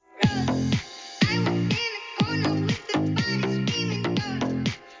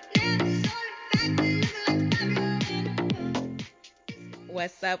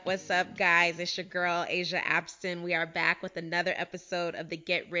What's up, guys? It's your girl, Asia Abston. We are back with another episode of the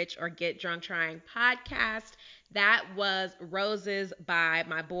Get Rich or Get Drunk Trying podcast. That was Roses by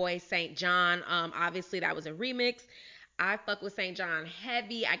my boy, St. John. Obviously, that was a remix. I fuck with St. John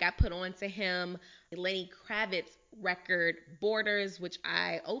heavy. I got put on to him. Lenny Kravitz record, Borders, which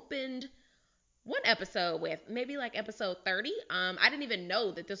I opened one episode with, maybe like episode 30. I didn't even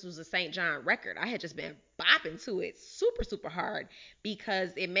know that this was a St. John record. I had just been bopping to it super, super hard because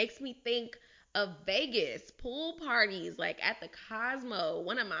it makes me think of Vegas, pool parties, like at the Cosmo.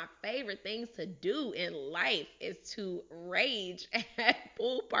 One of my favorite things to do in life is to rage at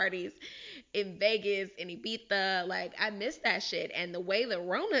pool parties in Vegas, in Ibiza. Like, I miss that shit. And the way the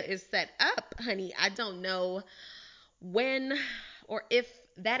Rona is set up, honey, I don't know when or if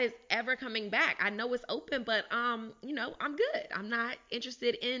that is ever coming back. I know it's open, but I'm good. I'm not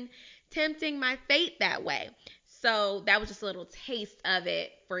interested in tempting my fate that way. So that was just a little taste of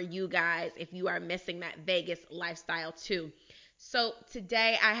it for you guys if you are missing that Vegas lifestyle too. So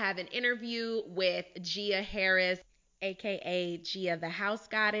today I have an interview with Gia Harris, aka Gia the House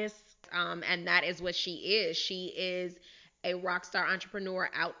Goddess. And that is what she is. She is a rock star entrepreneur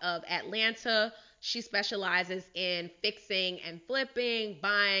out of Atlanta. She specializes in fixing and flipping,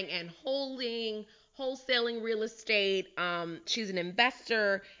 buying and holding, wholesaling real estate. She's an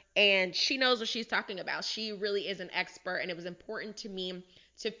investor and she knows what she's talking about. She really is an expert, and it was important to me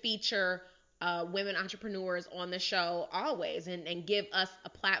to feature women entrepreneurs on the show always and give us a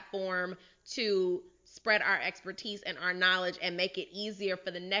platform to spread our expertise and our knowledge and make it easier for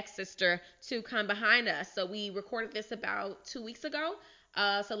the next sister to come behind us. So we recorded this about 2 weeks ago.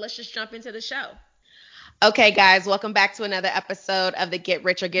 So let's just jump into the show. Okay, guys, welcome back to another episode of the Get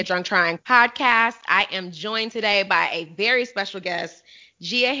Rich or Get Drunk Trying podcast. I am joined today by a very special guest,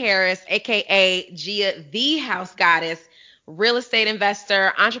 Gia Harris, aka Gia the House Goddess, real estate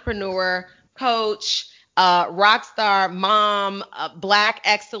investor, entrepreneur, coach, rock star, mom, black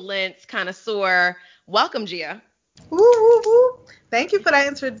excellence connoisseur. Welcome, Gia. Woo, woo, woo. Thank you for that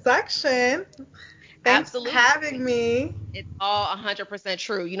introduction. Thanks for Absolutely. having me. It's all 100%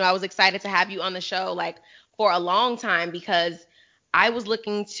 true. I was excited to have you on the show like for a long time because I was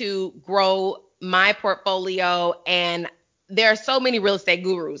looking to grow my portfolio, and there are so many real estate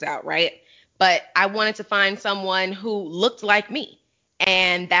gurus out, right? But I wanted to find someone who looked like me.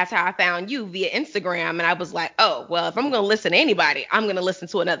 And that's how I found you via Instagram. And I was like, oh, well, if I'm going to listen to anybody, I'm going to listen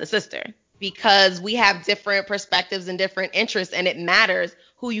to another sister because we have different perspectives and different interests, and it matters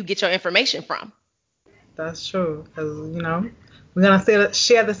who you get your information from. That's true. Because, we're going to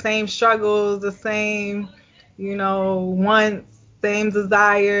share the same struggles, the same, wants, same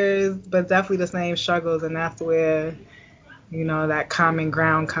desires, but definitely the same struggles. And that's where, that common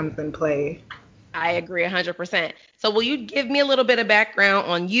ground comes in play. I agree 100%. So will you give me a little bit of background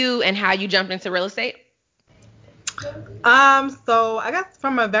on you and how you jumped into real estate? So I guess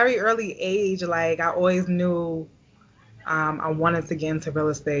from a very early age, like I always knew I wanted to get into real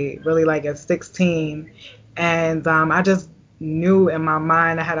estate, really like at 16. And I just knew in my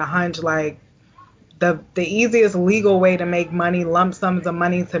mind, I had a hunch like the easiest legal way to make money, lump sums of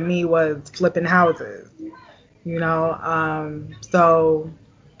money to me was flipping houses. So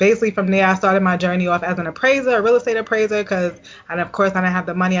basically from there, I started my journey off as an appraiser, a real estate appraiser, because, and of course, I didn't have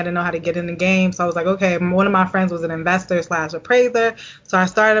the money. I didn't know how to get in the game. So I was like, okay, one of my friends was an investor slash appraiser. So I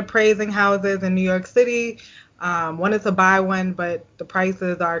started appraising houses in New York City. Wanted to buy one, but the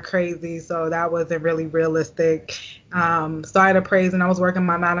prices are crazy, so that wasn't really realistic. Started appraising. I was working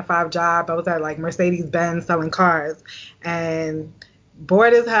my 9 to 5 job. I was at like Mercedes Benz selling cars, and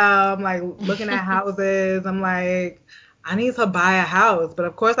bored as hell. I'm like looking at houses. I'm like, I need to buy a house. But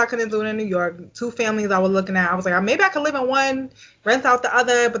of course I couldn't do it in New York. Two families I was looking at. I was like, maybe I could live in one, rent out the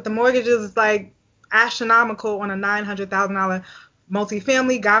other, but the mortgage is like astronomical on a $900,000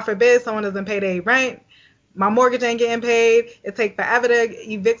 multifamily. God forbid someone doesn't pay their rent. My mortgage ain't getting paid. It takes forever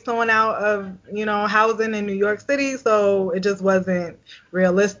to evict someone out of, housing in New York City. So it just wasn't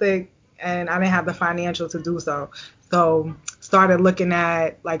realistic, and I didn't have the financial to do so. So started looking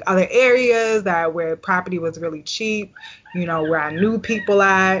at like other areas that where property was really cheap, where I knew people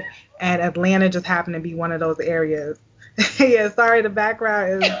at, and Atlanta just happened to be one of those areas. Yeah, sorry, the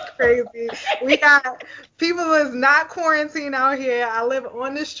background is crazy. We got people is not quarantined out here. I live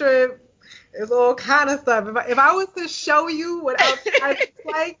on the strip. It's all kind of stuff. If I was to show you what outside looks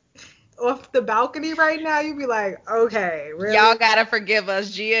like off the balcony right now, you'd be like, okay, Y'all really? gotta forgive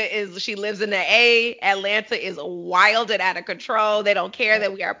us. She lives in the A. Atlanta is wild and out of control. They don't care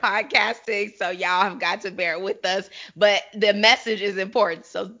that we are podcasting, so y'all have got to bear with us. But the message is important.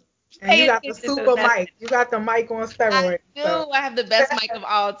 So And you Pay got the attention to the super message. mic. You got the mic on I steroids. do. So I have the best mic of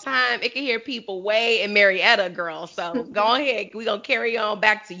all time. It can hear people way in Marietta, girl. So go ahead. We're going to carry on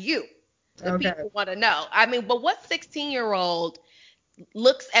back to you. The okay. people want to know. I mean, but what 16-year-old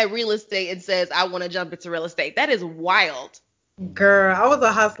looks at real estate and says, I want to jump into real estate? That is wild. Girl, I was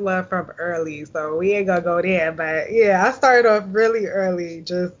a hustler from early, so we ain't gonna go there. But yeah, I started off really early,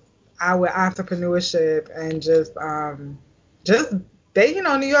 just out with entrepreneurship and just they,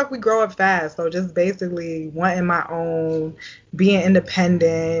 New York, we grow up fast, so just basically wanting my own, being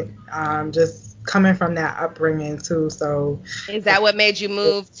independent, just coming from that upbringing too. So Is that what made you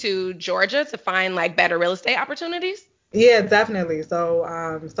move to Georgia to find like better real estate opportunities? yeah, definitely.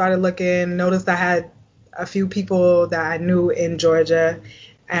 So started looking, noticed I had a few people that I knew in Georgia,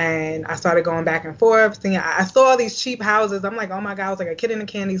 and I started going back and forth. Seeing, I saw all these cheap houses. I'm like, oh my God, I was like a kid in a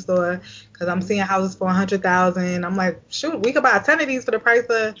candy store because I'm seeing houses for 100,000. I'm like, shoot, we could buy 10 of these for the price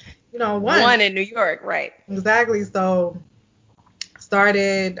of, one. One in New York, right? Exactly. So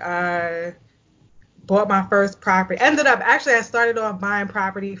started, bought my first property. Ended up actually I started off buying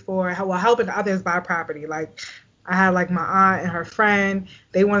property for helping others buy property. Like I had like my aunt and her friend.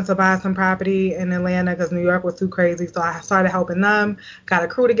 They wanted to buy some property in Atlanta because New York was too crazy. So I started helping them. Got a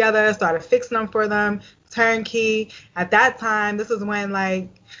crew together. Started fixing them for them. Turnkey. At that time, this is when like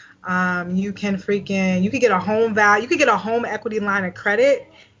you could get a home value. You could get a home equity line of credit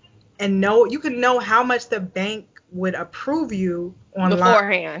and you could know how much the bank would approve you online.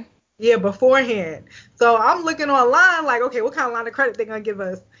 Beforehand. Yeah, beforehand. So I'm looking online like, okay, what kind of line of credit they're gonna give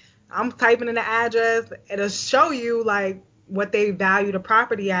us? I'm typing in the address. It'll show you like what they value the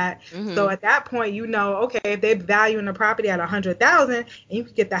property at. So Hmm. at that point, okay, if they're valuing the property at 100,000 and you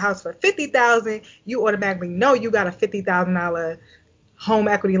can get the house for 50,000, you automatically know you got a $50,000 home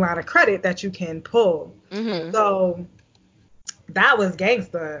equity line of credit that you can pull. Hmm. So that was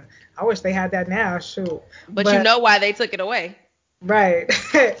gangster. I wish they had that now, shoot. But you But know why they took it away. right.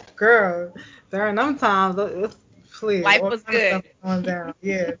 Girl, during them times, please, Life all was kind of good. stuff going down.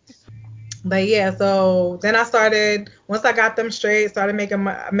 Yeah. But yeah, so then once I got them straight, started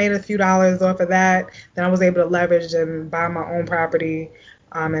I made a few dollars off of that. Then I was able to leverage and buy my own property,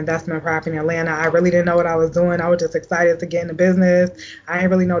 investment property in Atlanta. I really didn't know what I was doing. I was just excited to get in the business. I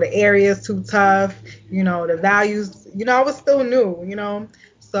didn't really know the areas too tough, the values, I was still new.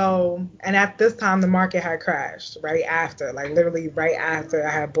 So, and at this time, the market had crashed right after, like literally right after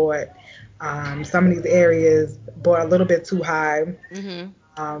I had bought some of these areas, bought a little bit too high. Hmm.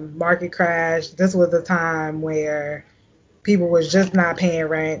 Market crash. This was a time where people was just not paying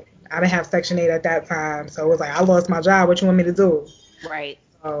rent. I didn't have Section 8 at that time, so it was like I lost my job. What you want me to do? Right.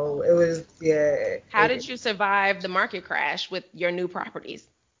 So it was, yeah. How did you survive the market crash with your new properties?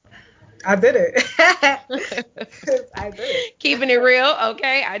 I did it. I did Keeping it real,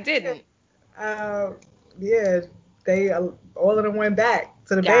 okay? I didn't. it. Yeah, they all of them went back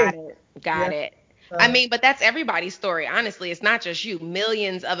to the Got bank. it. Got Yeah. it. I So mean, but that's everybody's story. Honestly, it's not just you.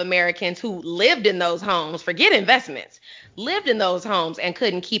 Millions of Americans who lived in those homes, forget investments, lived in those homes and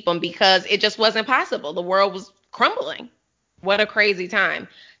couldn't keep them because it just wasn't possible. The world was crumbling. What a crazy time.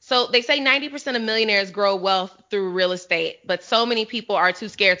 So they say 90% of millionaires grow wealth through real estate, but so many people are too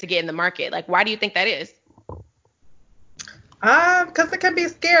scared to get in the market. Like, why do you think that is? because it can be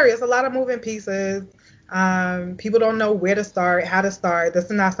scary. It's a lot of moving pieces. People don't know where to start, how to start. This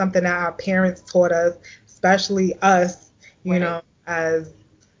is not something that our parents taught us, especially us, Right. as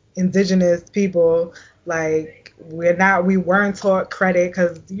indigenous people. Like we weren't taught credit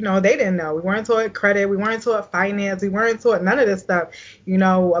because, they didn't know. We weren't taught credit. We weren't taught finance. We weren't taught none of this stuff. A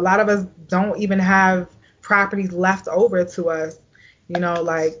lot of us don't even have properties left over to us.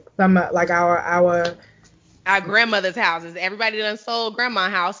 Like like our Our grandmother's houses. Everybody done sold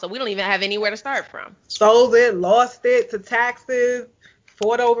grandma's house, so we don't even have anywhere to start from. sold it, lost it to taxes,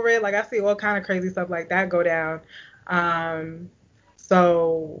 fought over it. Like I see all kind of crazy stuff like that go down. Um,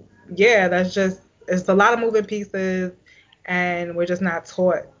 so yeah, it's a lot of moving pieces, and we're just not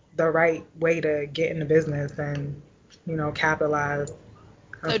taught the right way to get in the business and capitalize. So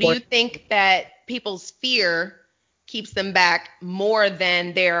do you Unfortunately. think that people's fear keeps them back more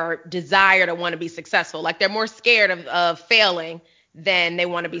than their desire to want to be successful? Like they're more scared of failing than they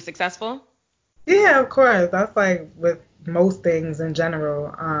want to be successful? Yeah, of course. That's like with most things in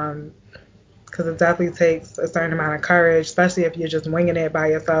general. Because it definitely takes a certain amount of courage, especially if you're just winging it by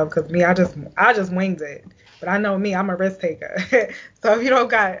yourself. Because me, I just winged it. But I know me, I'm a risk taker. So if you don't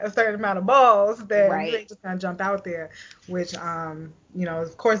got a certain amount of balls, then you Right. ain't just gonna jump out there. Which,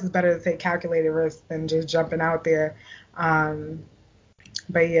 of course, it's better to take calculated risks than just jumping out there. Um,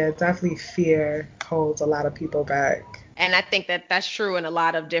 but yeah, definitely fear holds a lot of people back. And I think that that's true in a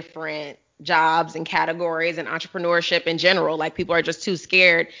lot of different jobs and categories and entrepreneurship in general. Like people are just too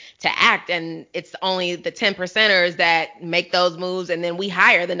scared to act, and it's only the 10 percenters that make those moves, and then we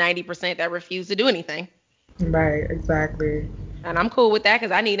hire the 90% that refuse to do anything. Right, exactly. And I'm cool with that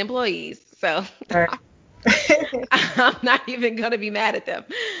because I need employees. So Right. I'm not even going to be mad at them.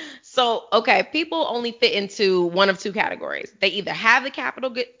 So, okay, people only fit into one of two categories. They either have the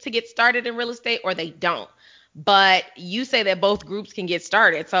capital to get started in real estate or they don't. But you say that both groups can get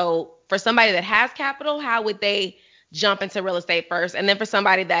started. So, for somebody that has capital, how would they jump into real estate first? And then for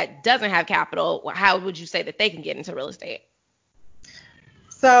somebody that doesn't have capital, how would you say that they can get into real estate?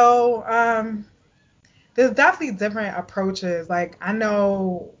 So, there's definitely different approaches. Like I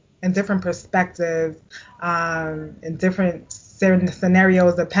know in different perspectives, in different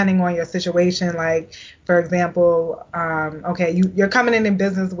scenarios, depending on your situation. Like for example, okay, you're coming in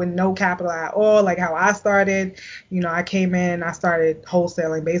business with no capital at all. Like how I started, I came in, I started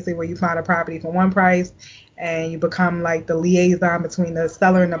wholesaling, basically where you find a property for one price. And you become like the liaison between the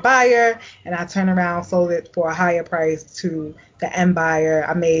seller and the buyer. And I turn around, sold it for a higher price to the end buyer.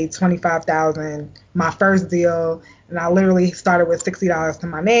 I made 25,000 my first deal, and I literally started with $60 to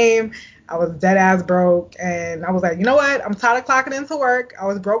my name. I was dead ass broke, and I was like, you know what? I'm tired of clocking into work. I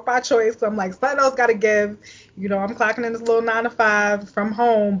was broke by choice, so I'm like, something else got to give. I'm clocking in this little 9 to 5 from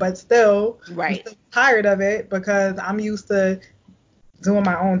home, but still, I'm Right. still tired of it because I'm used to doing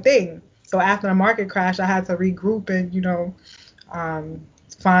my own thing. So after the market crash, I had to regroup and um,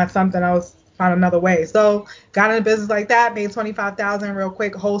 find something else, find another way. So got in a business like that, made 25,000 real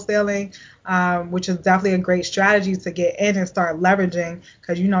quick wholesaling, which is definitely a great strategy to get in and start leveraging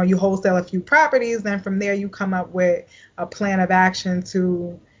because you wholesale a few properties, then from there you come up with a plan of action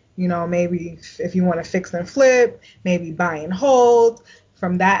to maybe if you want to fix and flip, maybe buy and hold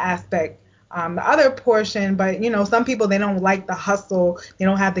from that aspect. The other portion, but some people they don't like the hustle. They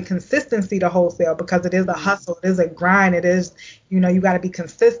don't have the consistency to wholesale because it is a Mm-hmm. hustle. It is a grind. It is, you got to be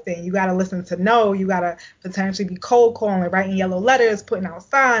consistent. You got to listen to no. You got to potentially be cold calling, writing yellow letters, putting out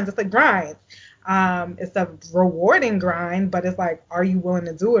signs. It's a grind. It's a rewarding grind, but it's like, are you willing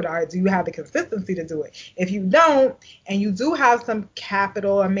to do it? Or do you have the consistency to do it? If you don't, and you do have some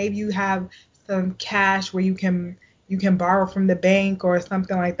capital, or maybe you have some cash where you can borrow from the bank or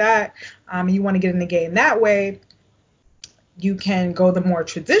something like that, you want to get in the game that way, you can go the more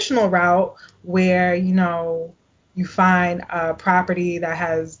traditional route where you find a property that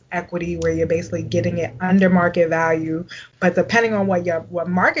has equity where you're basically getting it under market value, but depending on what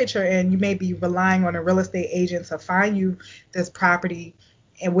market you're in, you may be relying on a real estate agent to find you this property,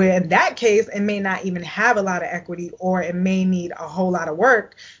 and where in that case it may not even have a lot of equity or it may need a whole lot of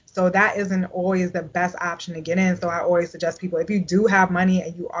work. So that isn't always the best option to get in. So I always suggest people, if you do have money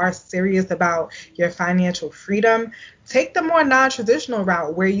and you are serious about your financial freedom, take the more non-traditional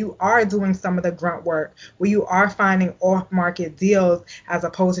route where you are doing some of the grunt work, where you are finding off-market deals as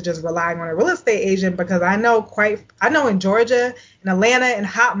opposed to just relying on a real estate agent. Because I know in Georgia, in Atlanta, in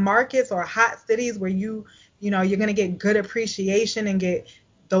hot markets or hot cities where you're gonna get good appreciation and get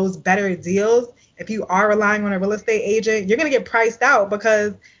those better deals. If you are relying on a real estate agent, you're gonna get priced out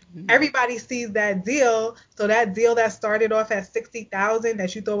because everybody sees that deal. So that deal that started off at 60,000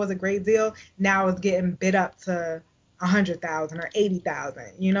 that you thought was a great deal now is getting bid up to 100,000 or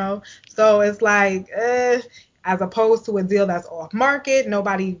 80,000. So it's like, as opposed to a deal that's off market,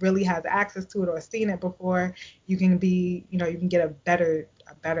 nobody really has access to it or seen it before. You can get a better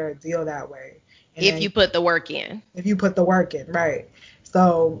deal that way. And If then you put the work in. if you put the work in, right?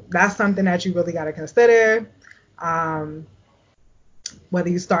 So that's something that you really got to consider. Um, whether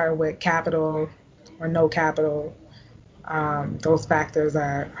you start with capital or no capital, those factors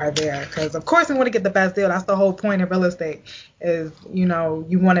are there. Because of course we want to get the best deal. That's the whole point of real estate. Is you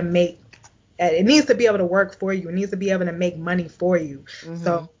want to make it needs to be able to work for you. It needs to be able to make money for you. Hmm.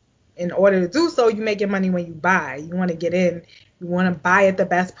 So in order to do so, you make your money when you buy. You want to get in. You want to buy at the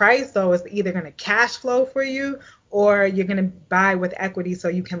best price. So it's either going to cash flow for you or you're going to buy with equity so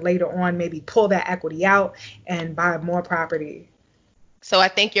you can later on maybe pull that equity out and buy more property. So I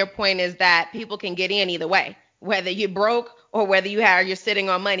think your point is that people can get in either way. Whether you're broke or whether you're sitting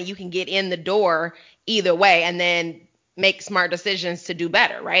on money, you can get in the door either way and then make smart decisions to do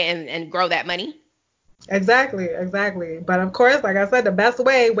better, right? And grow that money. Exactly, exactly. But of course, like I said, the best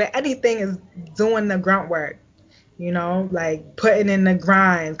way with anything is doing the grunt work, like putting in the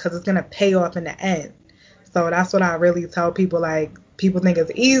grind because it's going to pay off in the end. So that's what I really tell people. Like, people think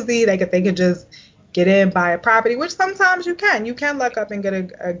it's easy. They could just get in, buy a property, which sometimes you can. You can luck up and get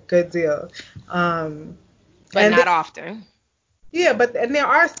a good deal. Um, But and not often. yeah, but and there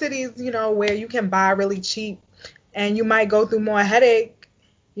are cities, where you can buy really cheap and you might go through more headache,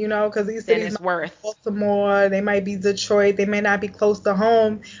 because these Then cities it's might be worth. Baltimore, they might be Detroit, they may not be close to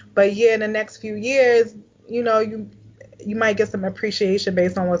home, but yeah, in the next few years, you might get some appreciation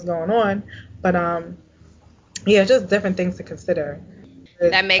based on what's going on. But yeah, just different things to consider.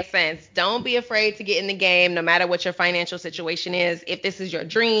 That makes sense. Don't be afraid to get in the game, no matter what your financial situation is. If this is your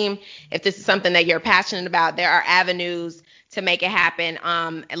dream, if this is something that you're passionate about, there are avenues to make it happen.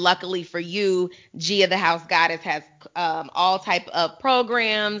 And luckily for you, Gia, the House Goddess, has all type of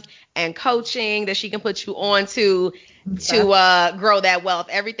programs and coaching that she can put you on to grow that wealth.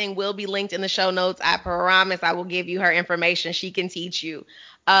 Everything will be linked in the show notes. I promise I will give you her information. She can teach you.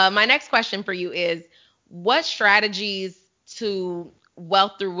 My next question for you is, what strategies to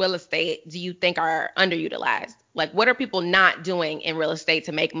wealth through real estate do you think are underutilized? Like, what are people not doing in real estate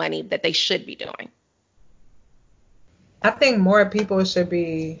to make money that they should be doing? I think more people should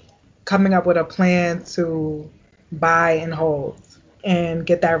be coming up with a plan to buy and hold and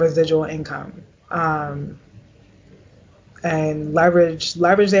get that residual income. And leverage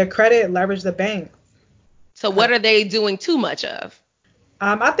their credit, leverage the bank. So, what are they doing too much of?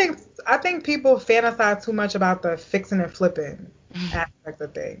 I think people fantasize too much about the fixing and flipping aspect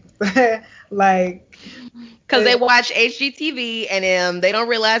of things. Like, Because they watch HGTV and they don't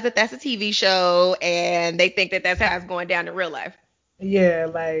realize that that's a TV show and they think that that's how it's going down in real life. yeah,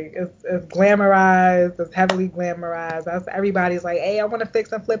 like it's glamorized, it's heavily glamorized. That's everybody's like, hey, I want to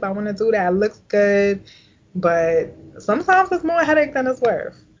fix and flip, I want to do that. It looks good, but sometimes it's more headache than it's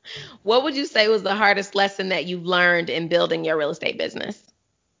worth. What would you say was the hardest lesson that you've learned in building your real estate business?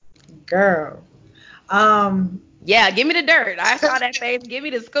 Girl, um, Yeah, give me the dirt. I saw that face. Give me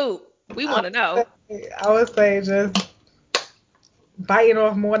the scoop. We I want to know. I would say just biting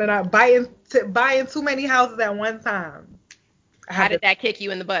off more than I buying too many houses at one time. I How had to did that kick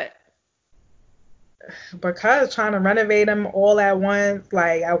you in the butt? because trying to renovate them all at once.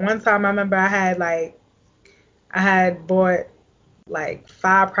 Like at one time, I remember I had bought like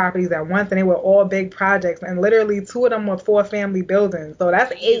 5 properties at once, and they were all big projects, and literally 2 of them were 4 family buildings. So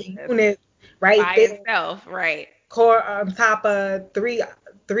that's 8 units right By there, itself, right? core on top of three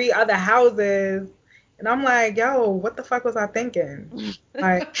other houses. And I'm like, yo, what the fuck was I thinking?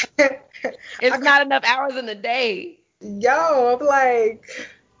 Like, It's I not enough hours in the day. Yo, I'm like,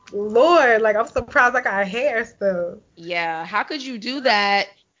 Lord, like I'm surprised I got hair still. Yeah, how could you do that?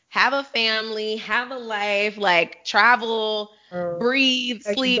 Have a family, have a life, like travel, Um, breathe,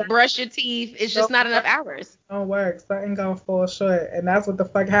 sleep, exactly. brush your teeth. It's just Don't not enough work. hours. Don't work. Something gonna fall short, and that's what the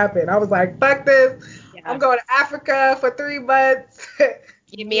fuck happened. I was like, fuck this. I'm Yeah, going to Africa for 3 months.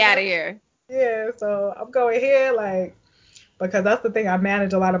 get me out of here. Yeah, so I'm going here, like, because that's the thing. I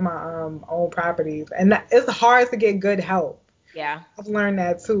manage a lot of my own properties, and it's hard to get good help. Yeah. I've learned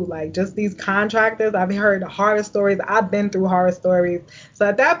that too. Like just these contractors, I've heard horror stories. I've been through horror stories. So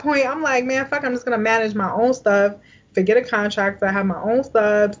at that point, I'm like, man, fuck, I'm just gonna manage my own stuff. Forget a contractor. I have my own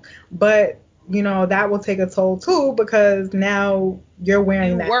subs, but that will take a toll too because now you're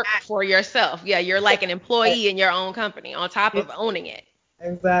wearing You that work for yourself. Yeah, you're like an hat. employee in your own company on top Yeah, of owning it.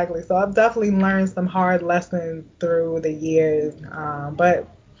 exactly. So I've definitely learned some hard lessons through the years, but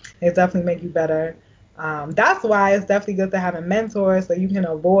it definitely make you better. That's why it's definitely good to have a mentor so you can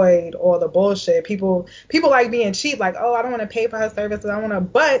avoid all the bullshit. People like being cheap, like, oh, I don't want to pay for her services. I want to,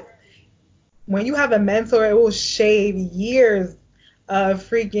 but when you have a mentor, it will shave years of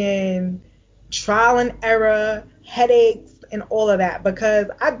freaking trial and error, headaches, and all of that because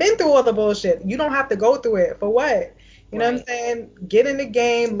I've been through all the bullshit. You don't have to go through it. For what? You know what I'm Right. saying? Get in the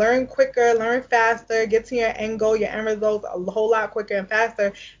game, learn quicker, learn faster, get to your end goal, your end results a whole lot quicker and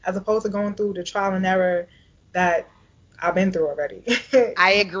faster as opposed to going through the trial and error that I've been through already.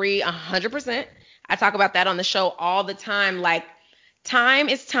 I agree 100%. I talk about that on the show all the time. Like, time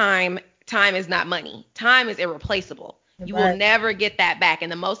is time. Time is not money. Time is irreplaceable. You will Right. never get that back.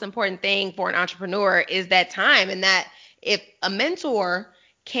 And the most important thing for an entrepreneur is that time. And that if a mentor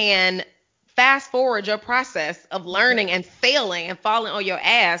can fast forward your process of learning and failing and falling on your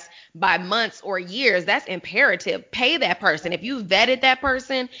ass by months or years, that's imperative. Pay that person. If you vetted that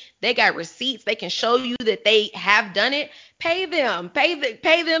person, they got receipts, they can show you that they have done it. Pay them, pay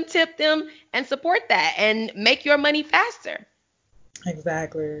them, tip them, and support that, and make your money faster.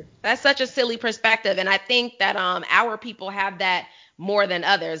 Exactly. That's such a silly perspective, and I think that our people have that more than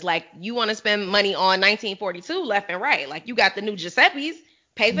others. Like, you want to spend money on 1942 left and right. Like, you got the new Giuseppe's,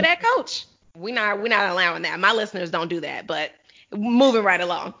 pay for that coach. We not allowing that. My listeners don't do that, but moving right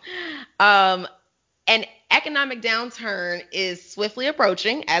along. Um, an economic downturn is swiftly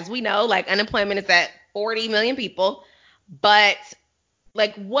approaching, as we know. Like, unemployment is at 40 million people, but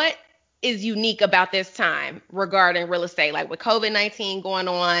like, what is unique about this time regarding real estate? Like with COVID-19 going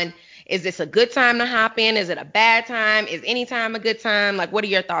on, is this a good time to hop in? Is it a bad time? Is any time a good time? Like, what are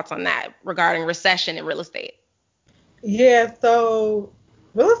your thoughts on that regarding recession in real estate? Yeah, so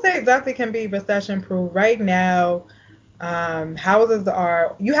real estate definitely can be recession proof. Right now, houses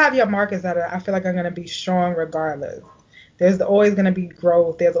are, you have your markets that are, I feel like are going to be strong regardless. There's always going to be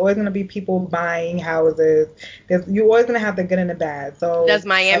growth. There's always going to be people buying houses. You're always going to have the good and the bad. Does So,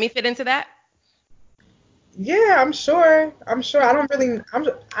 Miami fit into that? yeah, I'm sure. I'm sure. I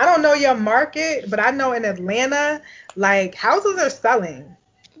don't know your market, but I know in Atlanta, like houses are selling,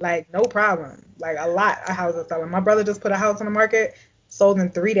 like no problem. Like a lot of houses selling. My brother just put a house on the market, sold in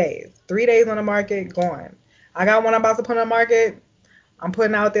 3 days. 3 days on the market, gone. I got one I'm about to put on the market. I'm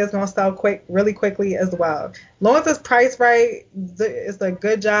putting out there it's gonna sell quick, really quickly as well. Long as it's priced right, it's a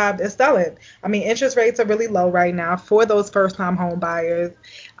good job. It's selling. I mean, interest rates are really low right now for those first-time home buyers.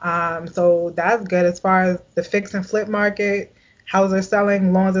 So that's good as far as the fix and flip market. Houses are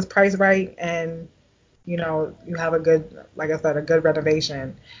selling, long as it's priced right, and you have a good, like I said, a good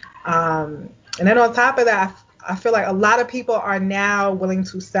renovation. And then on top of that, I feel like a lot of people are now willing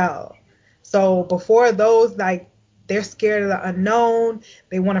to sell. So before those, like they're scared of the unknown.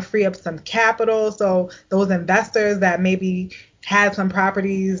 They want to free up some capital. So those investors that maybe had some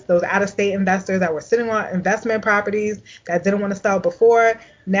properties, those out-of-state investors that were sitting on investment properties that didn't want to sell before,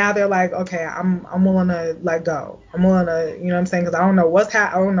 now they're like, okay, I'm willing to let go. I'm willing to, you know what I'm saying? Because I don't know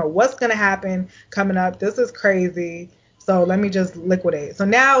what's gonna happen coming up. This is crazy. So let me just liquidate. So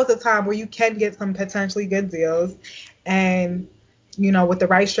now is the time where you can get some potentially good deals, and with the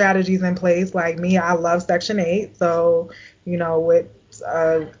right strategies in place. Like me, I love Section 8. So, with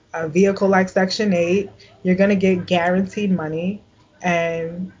a vehicle like Section 8, you're going to get guaranteed money.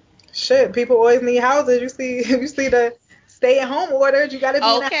 And shit, people always need houses. You see the stay at home orders, you got to be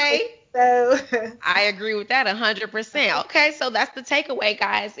in a house. Okay. So, I agree with that 100%. Okay, so that's the takeaway,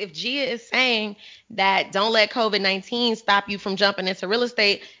 guys. If Gia is saying that don't let COVID-19 stop you from jumping into real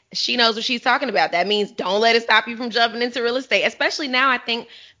estate, she knows what she's talking about. That means don't let it stop you from jumping into real estate. Especially now, I think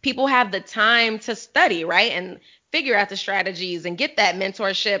people have the time to study, right? And figure out the strategies and get that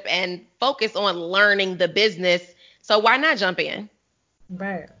mentorship and focus on learning the business. So why not jump in?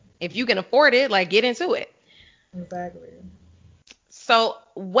 right, If you can afford it, like get into it. exactly. So,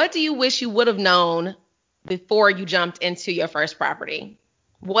 what do you wish you would have known before you jumped into your first property?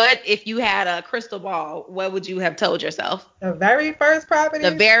 What if you had a crystal ball, what would you have told yourself? The very first The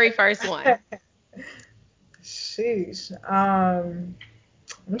properties, very first one. sheesh. I'm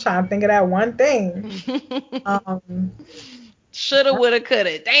trying to think of that one thing. Um, Shoulda, woulda,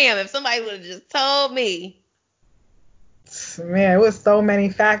 coulda. Damn, if somebody would have just told me. Man, it was so many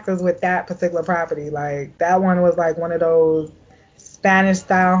factors with that particular property. Like that one was like one of those Spanish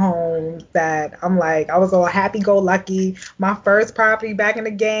style homes that I'm like, I was all happy go lucky. My first property back in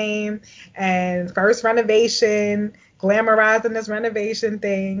the game and first renovation, glamorizing this renovation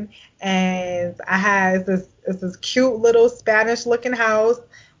thing. And I had this cute little Spanish looking house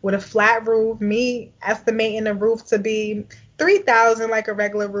with a flat roof, me estimating the roof to be 3,000 like a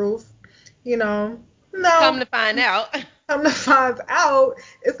regular roof, you know. Come No, to find out. come to find out,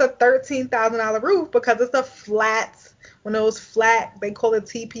 it's a $13,000 roof because it's a flat, one of those flat, they call it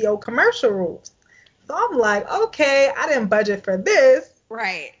TPO commercial roofs. So I'm like, okay, I didn't budget for this.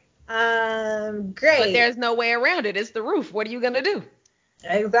 Right. But Great. there's no way around it. It's the roof. What are you going to do?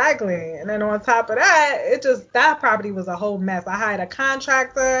 Exactly. And then on top of that, that property was a whole mess. I hired a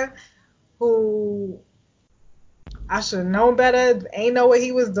contractor who I should have known better, ain't know what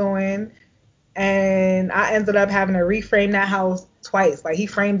he was doing. And I ended up having to reframe that house twice. Like he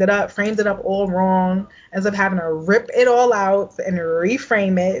framed it up all wrong. Ended up having to rip it all out and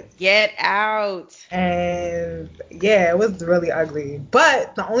reframe it. Get out. And yeah, it was really ugly.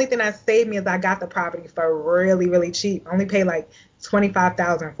 But the only thing that saved me is I got the property for really, really cheap. I only paid like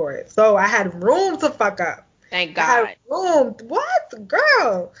 25,000 for it. So I had room to fuck up. Thank I had God. room. What,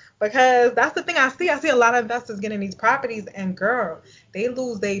 girl? Because that's the thing I see. I see a lot of investors getting these properties, and girl, they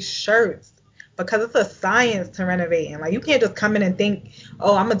lose their shirts because it's a science to renovating. Like you can't just come in and think,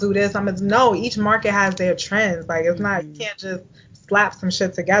 oh, I'm gonna do this. No. Each market has their trends. Like it's not. You can't just slap some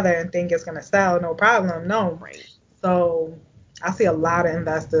shit together and think it's gonna sell. No problem. No. Right. So I see a lot of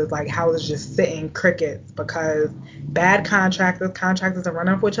investors like houses just sitting crickets because bad contractors are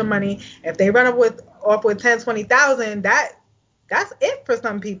running off with your money. If they run off with 10, 20,000, that's it for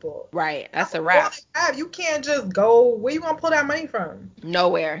some people. Right. That's That's a all wrap. they have. You can't just go. Where you gonna pull that money from?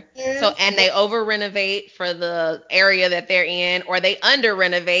 Nowhere. So, And and they over renovate for the area that they're in, or they under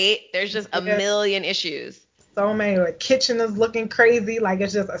renovate. There's just a yeah, million issues. so many. Like kitchen is looking crazy. Like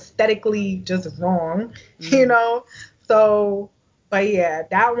it's just aesthetically just wrong, you Mm-hmm. know. So, but yeah,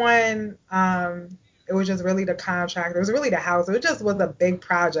 that one. It was just really the contract. It was really the house. It just was a big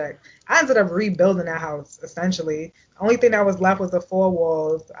project. I ended up rebuilding that house essentially. The only thing that was left was the four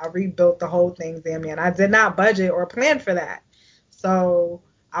walls. I rebuilt the whole thing, damn near. And I did not budget or plan for that. So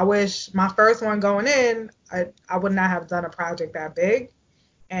I wish my first one going in, I would not have done a project that big,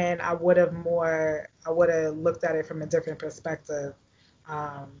 and I would have looked at it from a different perspective.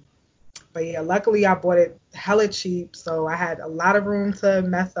 Um, but yeah, luckily I bought it hella cheap, so I had a lot of room to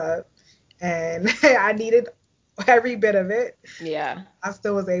mess up, and I needed every bit of it. Yeah. I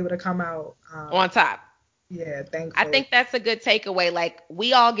still was able to come out, On top. yeah, I thankfully. think that's a good takeaway. Like,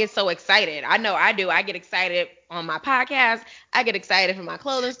 we all get so excited. I know I do. I get excited on my podcast. I get excited for my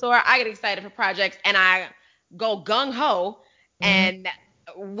clothing store. I get excited for projects, and I go gung ho Hmm. and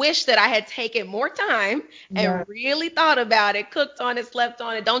wish that I had taken more time Yeah, and really thought about it, cooked on it, slept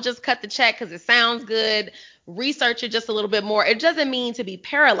on it. Don't just cut the check because it sounds good. Research it just a little bit more. It doesn't mean to be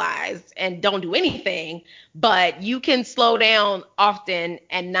paralyzed and don't do anything, but you can slow down often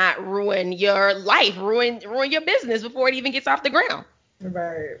and not ruin your life, ruin your business before it even gets off the ground.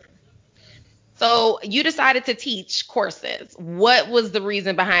 right. So you decided to teach courses. What was the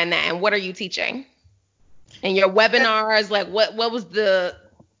reason behind that, and what are you teaching? And your webinars, like what was the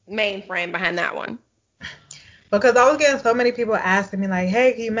main frame behind that one? Because I was getting so many people asking me like,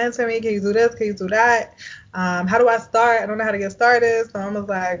 "Hey, can you mentor me? Can you do this? Can you do that? How do I start? I don't know how to get started." So I was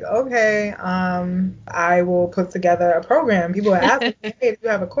like, "Okay, I will put together a program." People were asking me, "Hey, do you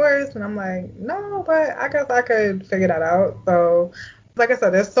have a course?" And I'm like, "No, but I guess I could figure that out." So, like I said,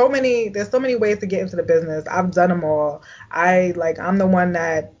 there's so many ways to get into the business. I've done them all. I'm the one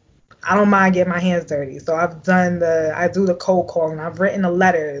that I don't mind getting my hands dirty. So I do the cold calling. I've written the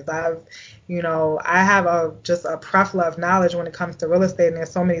letters. I have just a plethora of knowledge when it comes to real estate, and there's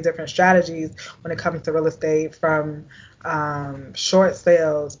so many different strategies when it comes to real estate, from short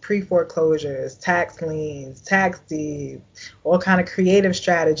sales, pre-foreclosures, tax liens, tax deeds, all kind of creative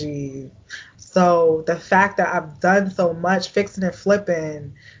strategies. So the fact that I've done so much fixing and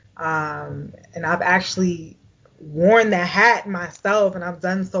flipping, and I've actually worn that hat myself, and I've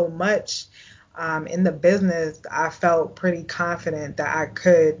done so much in the business, I felt pretty confident that I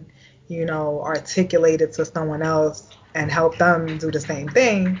could, articulate it to someone else and help them do the same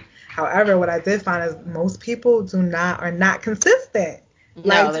thing. However, what I did find is most people are not consistent. No,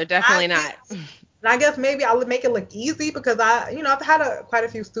 Like, they're definitely not. and I guess maybe I would make it look easy because I've had quite a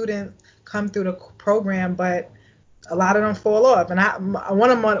few students come through the program, but a lot of them fall off. And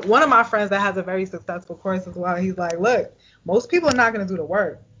one of my friends that has a very successful course as well, he's like, look, most people are not going to do the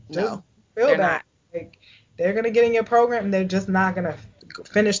work. Just No, feel they're that. not. Like, they're going to get in your program and they're just not going to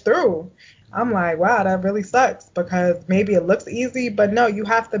finish through. I'm like, wow, that really sucks because maybe it looks easy, but no, you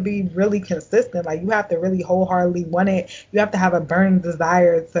have to be really consistent. Like, you have to really wholeheartedly want it. You have to have a burning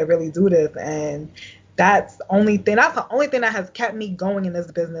desire to really do this. And that's the only thing that has kept me going in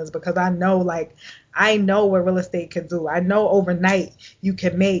this business, because I know what real estate could do. I know overnight you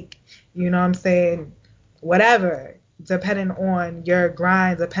can make, you know what I'm saying, whatever, depending on your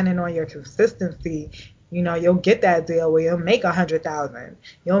grind, depending on your consistency. You'll get that deal where you'll make 100,000.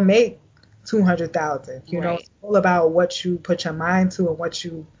 You'll make 200,000. Right. It's all about what you put your mind to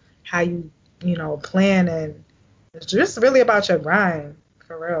and how you, plan, and it's just really about your grind,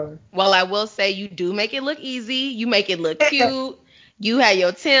 for real. Well, I will say you do make it look easy. You make it look cute. You had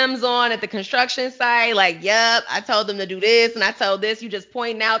your Tim's on at the construction site, like, yep, I told them to do this and I told this. You just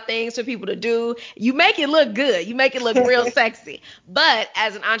pointing out things for people to do. You make it look good. You make it look real sexy. But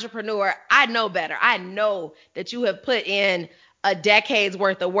as an entrepreneur, I know better. I know that you have put in a decade's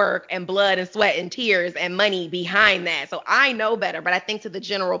worth of work and blood and sweat and tears and money behind that. So I know better. But I think to the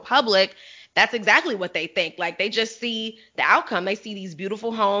general public, that's exactly what they think. Like, they just see the outcome. They see these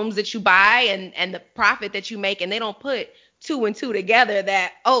beautiful homes that you buy and the profit that you make, and they don't put two and two together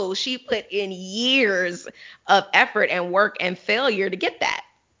that, oh, she put in years of effort and work and failure to get that.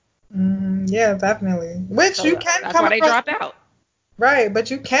 Yeah, definitely. Which you So can that's come why they across. drop out. Right, but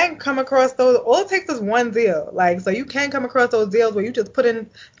you can come across those. All it takes is one deal. Like, so you can come across those deals where you just put in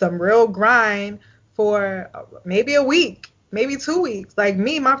some real grind for maybe a week, maybe 2 weeks. Like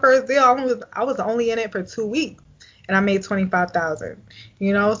me, my first deal, I was only in it for 2 weeks, and I made 25,000.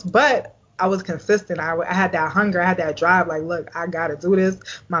 But I was consistent. I had that hunger, I had that drive. Like, look, I gotta do this.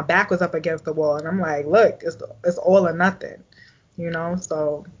 My back was up against the wall, and I'm like, look, it's all or nothing.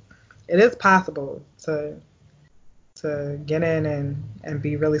 So it is possible to get in and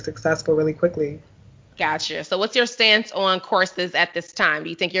be really successful really quickly. Gotcha. So what's your stance on courses at this time? Do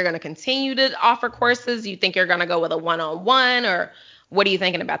you think you're going to continue to offer courses? Do you think you're going to go with a one-on-one, or what are you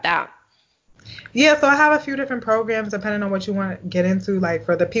thinking about that? Yeah, so I have a few different programs depending on what you want to get into. Like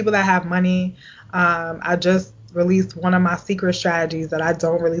for the people that have money, I just released one of my secret strategies that I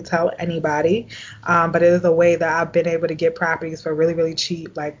don't really tell anybody, but it is a way that I've been able to get properties for really, really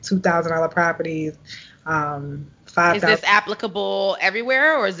cheap, like $2,000 properties, five Is this thousand. applicable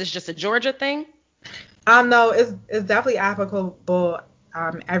everywhere, or is this just a Georgia thing? No, it's definitely applicable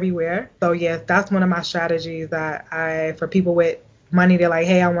everywhere. So yes, that's one of my strategies that I for people with money. They're like,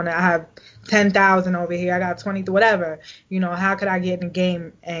 hey, I have 10,000 over here. I got 20, whatever. How could I get in the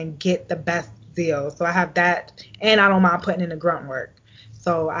game and get the best deal? So I have that, and I don't mind putting in the grunt work.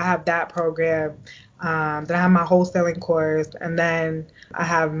 So I have that program. Then I have my wholesaling course, and then I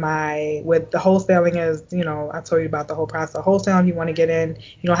have with the wholesaling is, I told you about the whole process of wholesaling. You want to get in,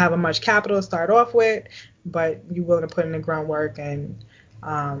 you don't have a much capital to start off with, but you're willing to put in the groundwork and,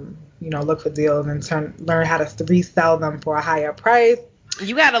 look for deals and learn how to resell them for a higher price.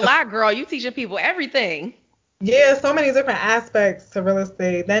 You got a lot, girl. You teaching people everything. Yeah, so many different aspects to real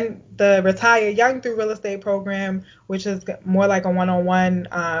estate. Then the Retire Young Through Real Estate program, which is more like a one-on-one,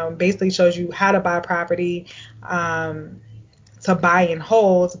 basically shows you how to buy property, to buy and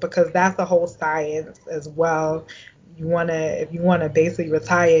hold, because that's a whole science as well. If you wanna basically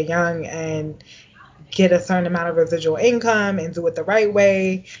retire young and get a certain amount of residual income and do it the right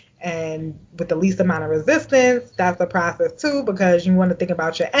way and with the least amount of resistance. That's the process too, because you want to think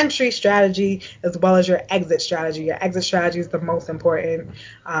about your entry strategy as well as your exit strategy. Your exit strategy is the most important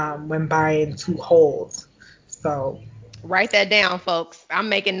when buying to hold. So Write that down, folks. I'm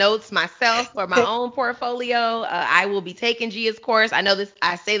making notes myself for my own portfolio. I will be taking Gia's course. I know this,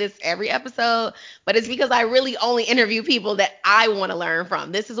 I say this every episode, but it's because I really only interview people that I want to learn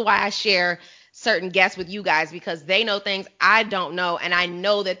from. This is why I share certain guests with you guys, because they know things I don't know, and I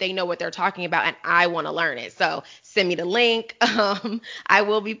know that they know what they're talking about, and I want to learn it. So send me the link. I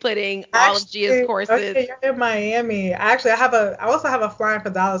will be putting all of Gia's actually, courses. okay, you're in Miami. Actually, I also have a flying for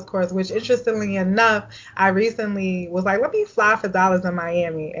dollars course, which interestingly enough, I recently was like, let me fly for dollars in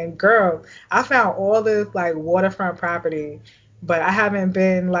Miami. And girl, I found all this like waterfront property, but I haven't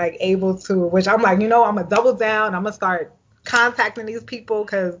been like able to, which I'm like, I'm gonna double down. I'm gonna start contacting these people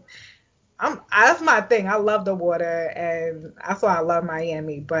because that's my thing. I love the water, and that's why I love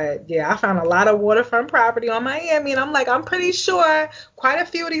Miami. But yeah, I found a lot of waterfront property on Miami, and I'm like, I'm pretty sure quite a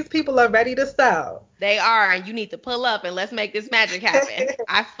few of these people are ready to sell. They are, and you need to pull up and let's make this magic happen.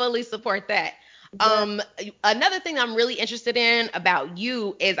 I fully support that. Yeah. Um, Another thing I'm really interested in about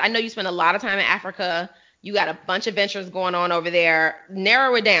you is I know you spend a lot of time in Africa. You got a bunch of ventures going on over there.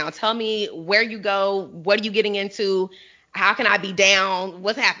 Narrow it down. Tell me where you go. What are you getting into? How can I be down?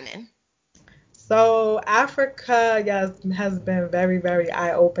 What's happening? So Africa, yes, has been very, very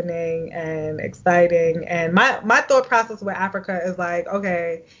eye-opening and exciting. And my thought process with Africa is like,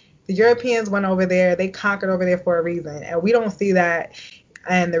 okay, the Europeans went over there, they conquered over there for a reason, and we don't see that.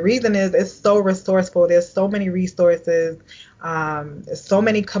 And the reason is it's so resourceful. There's so many resources. There's so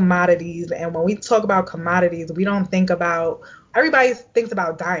many commodities. And when we talk about commodities, we don't think about everybody thinks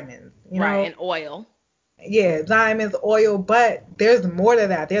about diamonds, Right, and oil. yeah, diamonds, oil, but there's more to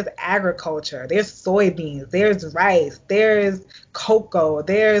that. There's agriculture, there's soybeans, there's rice, there's cocoa,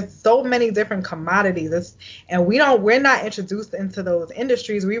 there's so many different commodities. And we're not introduced into those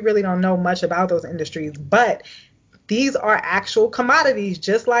industries. We really don't know much about those industries, but these are actual commodities,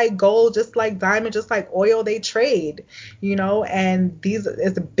 just like gold, just like diamond, just like oil, they trade, and these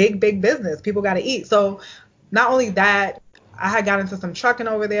it's a big, big business. People got to eat. So not only that, I had got into some trucking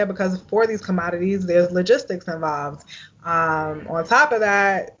over there because for these commodities, there's logistics involved. On top of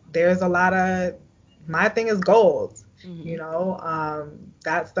that, there's a lot of my thing is gold. Hmm.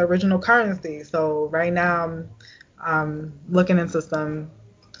 That's the original currency. So right now, I'm looking into some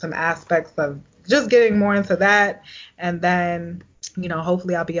aspects of just getting more into that, and then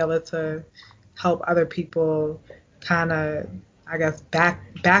hopefully I'll be able to help other people kind of, I guess,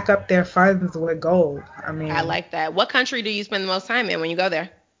 back up their funds with gold. I I mean, like that. What country do you spend the most time in when you go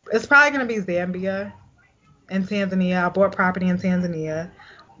there? it's probably gonna be Zambia and Tanzania. I bought property in Tanzania.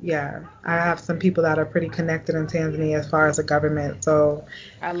 Yeah, I have some people that are pretty connected in Tanzania as far as the government. So,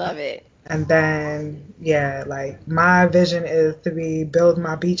 I love it. and then yeah, like my vision is to be build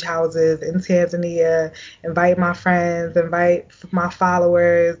my beach houses in Tanzania, invite my friends, invite my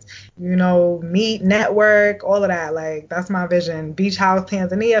followers, meet, network, all of that. Like that's my vision. Beach house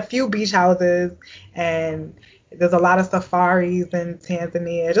Tanzania, a few beach houses, and there's a lot of safaris in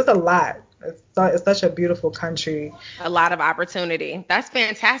Tanzania. Just a lot. It's such a beautiful country. A lot of opportunity. That's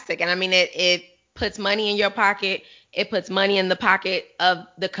fantastic. And I mean, it puts money in your pocket. It puts money in the pocket of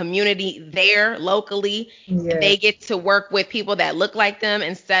the community there locally. Yeah, They get to work with people that look like them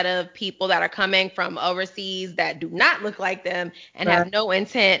instead of people that are coming from overseas that do not look like them and have right, no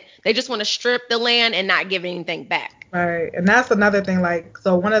intent. They just want to strip the land and not give anything back. right. And that's another thing. Like,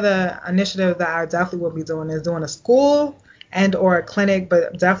 so one of the initiatives that I definitely will be doing is doing a school and or a clinic,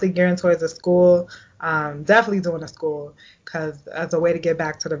 but definitely gearing towards a school. Definitely doing a school because as a way to get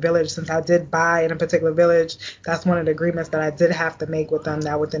back to the village, since I did buy in a particular village, that's one of the agreements that I did have to make with them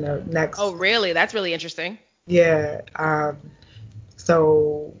that within the Oh, next, really? That's really interesting. yeah.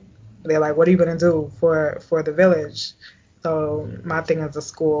 So they're like, what are you gonna do for the village? So my thing is a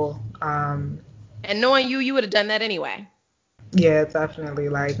school. And knowing you, you would have done that anyway. Yeah, definitely.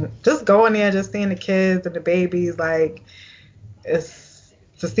 Like just going there, just seeing the kids and the babies, like it's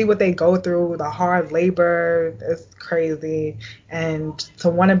to see what they go through, the hard labor, it's crazy. And to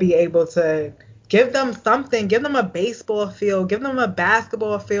want to be able to give them something, give them a baseball field, give them a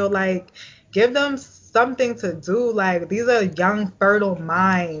basketball field, like give them something to do. Like these are young, fertile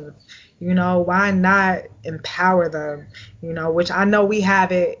minds. Why not empower them? Which I know we have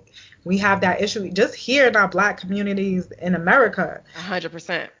that issue just here in our black communities in America.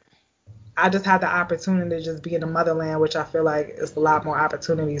 100%. I just had the opportunity to just be in the motherland, which I feel like is a lot more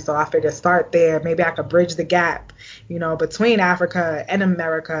opportunity. So I figured start there. Maybe I could bridge the gap, between Africa and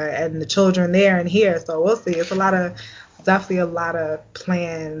America and the children there and here. So we'll see. It's definitely a lot of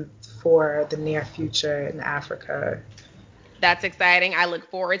plans for the near future in Africa. That's exciting. I look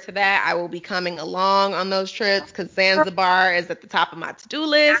forward to that. I will be coming along on those trips because Zanzibar is at the top of my to-do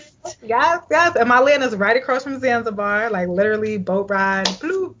list. Yes, yes. And my land is right across from Zanzibar, like literally boat ride.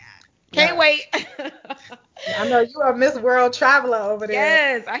 Blue. Can't Yeah. wait. I know you are Miss World Traveler over there.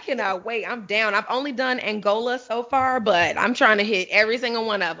 Yes, I cannot wait. I'm down. I've only done Angola so far, but I'm trying to hit every single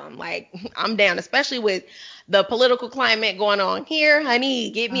one of them. Like, I'm down, especially with the political climate going on here.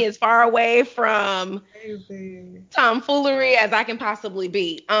 Honey, get me as far away from Crazy. tomfoolery as I can possibly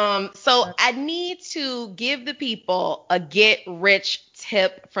be. So I need to give the people a get rich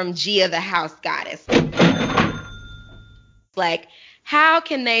tip from Gia the house goddess. Like, how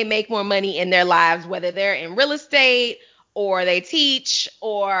can they make more money in their lives, whether they're in real estate or they teach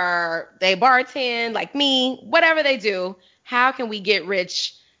or they bartend like me, whatever they do, how can we get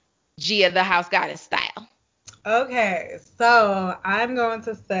rich Gia the house goddess style? Okay, so I'm going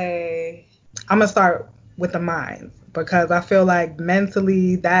to say I'm gonna start with the minds because I feel like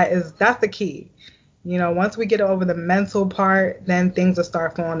mentally that's the key. Once we get over the mental part, then things will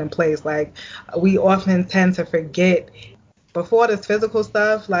start falling in place. Like we often tend to forget before this physical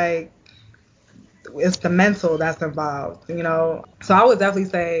stuff, like it's the mental that's involved. So I would definitely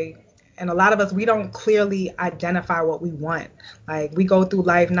say, and a lot of us, we don't clearly identify what we want. Like we go through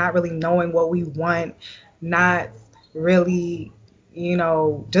life not really knowing what we want, not really,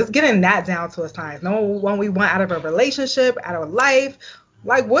 just getting that down to a science. Knowing what we want out of a relationship, out of life.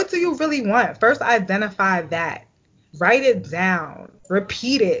 Like, what do you really want? First, identify that. Write it down.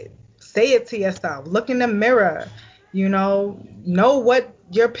 Repeat it. Say it to yourself. Look in the mirror. Know what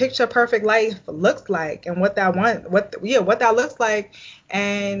your picture perfect life looks like and what that looks like.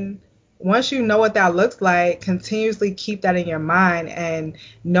 And once you know what that looks like, continuously keep that in your mind and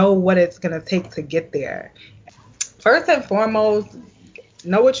know what it's going to take to get there. First and foremost,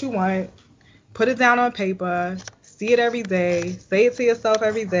 know what you want, put it down on paper, see it every day, say it to yourself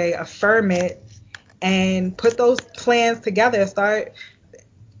every day, affirm it, and put those plans together. Start In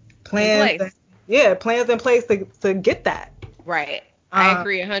plans, place. yeah, plans in place to get that. Right. I Um,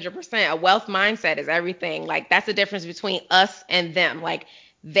 agree 100%. A wealth mindset is everything. Like, that's the difference between us and them. Like,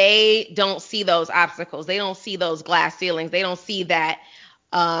 they don't see those obstacles. They don't see those glass ceilings. They don't see that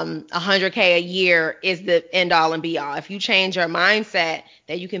 100K a year is the end all and be all. If you change your mindset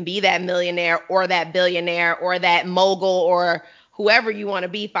that you can be that millionaire or that billionaire or that mogul or whoever you want to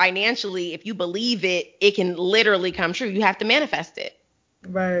be financially, if you believe it, it can literally come true. You have to manifest it.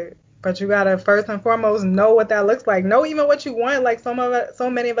 Right. But you gotta first and foremost know what that looks like. Know even what you want. Like so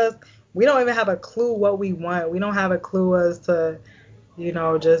many of us, we don't even have a clue what we want. We don't have a clue as to,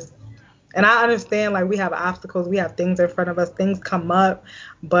 just. And I understand like we have obstacles, we have things in front of us, things come up,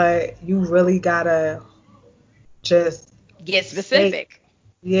 but you really gotta just Get stay, specific.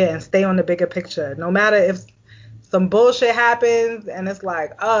 yeah, and stay on the bigger picture. No matter if some bullshit happens and it's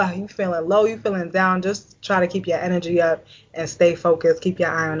like, you feeling low, you feeling down, just try to keep your energy up and stay focused, keep your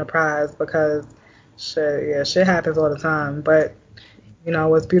eye on the prize because shit happens all the time. But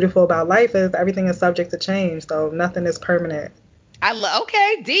what's beautiful about life is everything is subject to change, so nothing is permanent.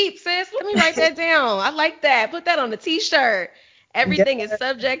 Okay, deep, sis. Let me write that down. I like that. Put that on a t-shirt. Everything is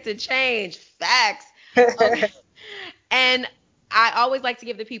subject to change. Facts. Okay. And I always like to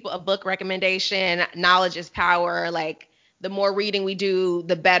give the people a book recommendation. Knowledge is power. Like the more reading we do,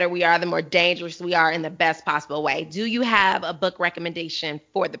 the better we are, the more dangerous we are in the best possible way. Do you have a book recommendation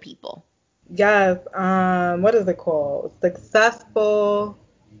for the people? Yes. What is it called? Successful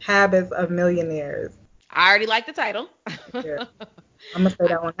Habits of Millionaires. I already like the title. Yeah, I'm gonna say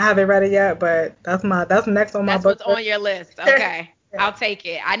that one. I haven't read it yet, but that's next on my That's book what's list. on your list. Okay. Yeah. I'll take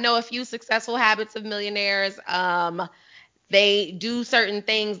it. I know a few successful habits of millionaires. They do certain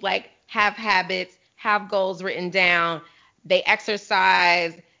things like have habits, have goals written down, they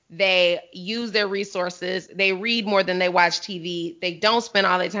exercise, they use their resources, they read more than they watch TV, they don't spend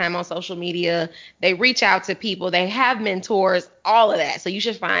all their time on social media, they reach out to people, they have mentors, all of that. So you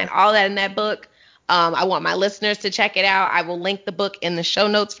should find all that in that book. I want my listeners to check it out. I will link the book in the show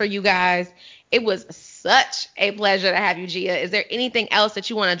notes for you guys. It was such a pleasure to have you, Gia. Is there anything else that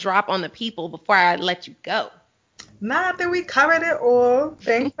you want to drop on the people before I let you go? Nah, I think we covered it all.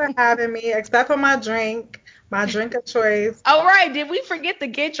 Thanks for having me, except for my drink of choice. All right, did we forget the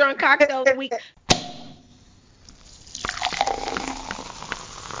Get Drunk Cocktail of the Week?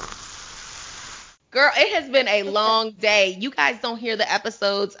 Girl, it has been a long day. You guys don't hear the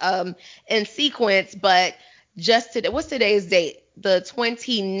episodes in sequence, but just today, what's today's date? The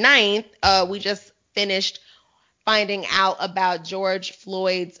 29th. We just finished finding out about George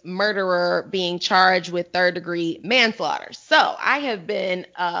Floyd's murderer being charged with third degree manslaughter. So I have been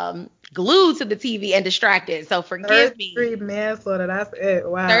glued to the TV and distracted. So forgive Third me. degree manslaughter. That's it. Third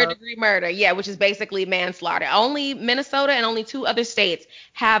Wow. degree murder, yeah, which is basically manslaughter. Only Minnesota and only two other states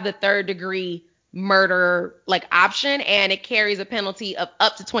have the third degree murder like option, and it carries a penalty of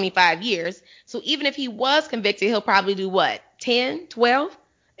up to 25 years. So even if he was convicted, he'll probably do what, 10, 12?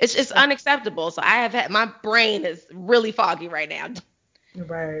 It's just unacceptable. So I have had, my brain is really foggy right now.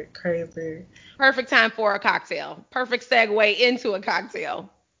 Right. Crazy. Perfect time for a cocktail. Perfect segue into a cocktail.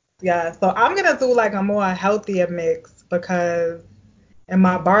 Yeah. So I'm gonna do like a more healthier mix because in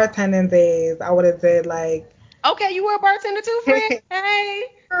my bartending days, I would have did like, Okay, you were a bartender too, friend? Hey.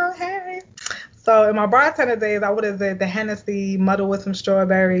 oh hey. So in my bartender days, I would have did the Hennessy muddled with some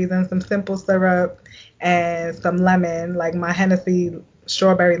strawberries and some simple syrup and some lemon, like my Hennessy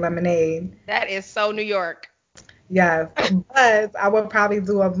strawberry lemonade. That is so New York. Yes, but I would probably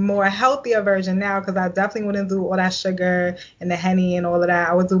do a more healthier version now because I definitely wouldn't do all that sugar and the Henny and all of that.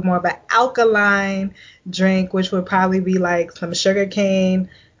 I would do more of an alkaline drink, which would probably be like some sugar cane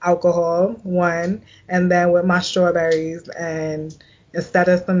alcohol, one, and then with my strawberries. And instead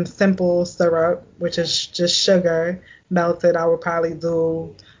of some simple syrup, which is just sugar melted, I would probably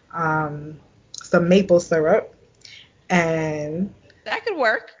do some maple syrup and That could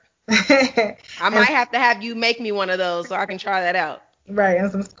work. I and might have to have you make me one of those so I can try that out. right,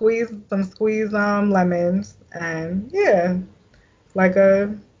 and some squeeze lemons, and yeah, like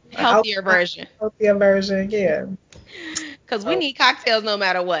a Healthier alkaline, version. healthier version, yeah. Because we So, need cocktails no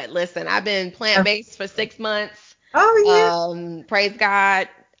matter what. Listen, I've been plant based for 6 months. oh Praise God.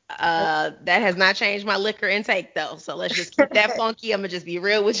 yeah. That has not changed my liquor intake though. So let's just keep that funky. I'm gonna just be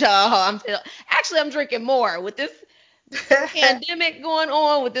real with y'all. I'm drinking more with this pandemic going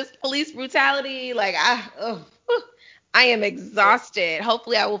on, with this police brutality. Like I am exhausted.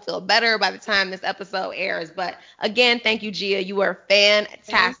 Hopefully, I will feel better by the time this episode airs. But again, thank you, Gia. You were Thank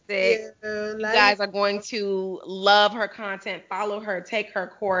fantastic. you. You Love you. guys are going to love her content, follow her, take her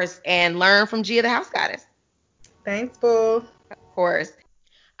course, and learn from Gia the House Goddess. Thanks, boo. Of course.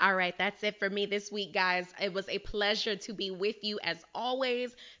 All right, that's it for me this week, guys. It was a pleasure to be with you as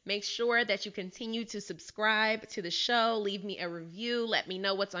always. Make sure that you continue to subscribe to the show, leave me a review, let me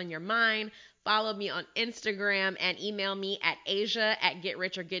know what's on your mind. Follow me on Instagram and email me at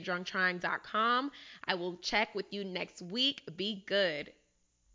asia@getrichorgetdrunktrying.com. I will check with you next week. Be good.